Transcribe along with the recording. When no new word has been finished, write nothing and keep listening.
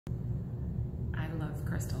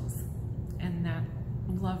crystals. And that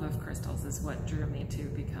love of crystals is what drew me to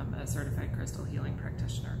become a certified crystal healing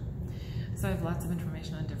practitioner. So I have lots of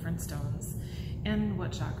information on different stones and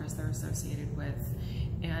what chakras they're associated with.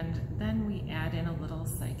 And then we add in a little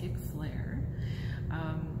psychic flair.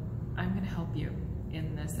 I'm going to help you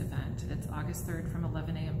in this event. It's August 3rd from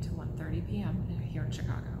 11 a.m. to 1:30 p.m. here in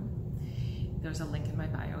Chicago. There's a link in my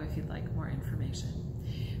bio if you'd like more information.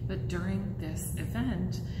 But during this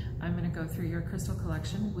event, I'm going to go through your crystal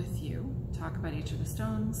collection with you, talk about each of the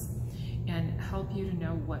stones, and help you to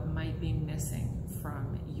know what might be missing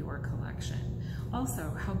from your collection.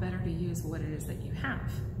 Also, how better to use what it is that you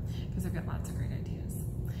have, because I've got lots of great ideas.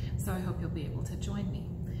 So I hope you'll be able to join me.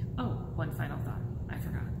 Oh, one final thought, I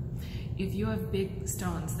forgot. If you have big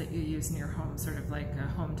stones that you use in your home, sort of like a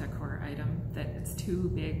home decor item that it's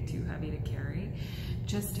too big, too heavy to carry,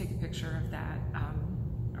 just take a picture of that.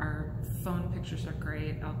 Our phone pictures are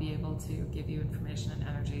great. I'll be able to give you information and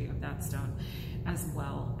energy of that stone, as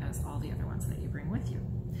well as all the other ones that you bring with you.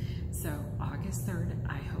 So August 3rd,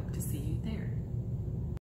 I hope to see you there.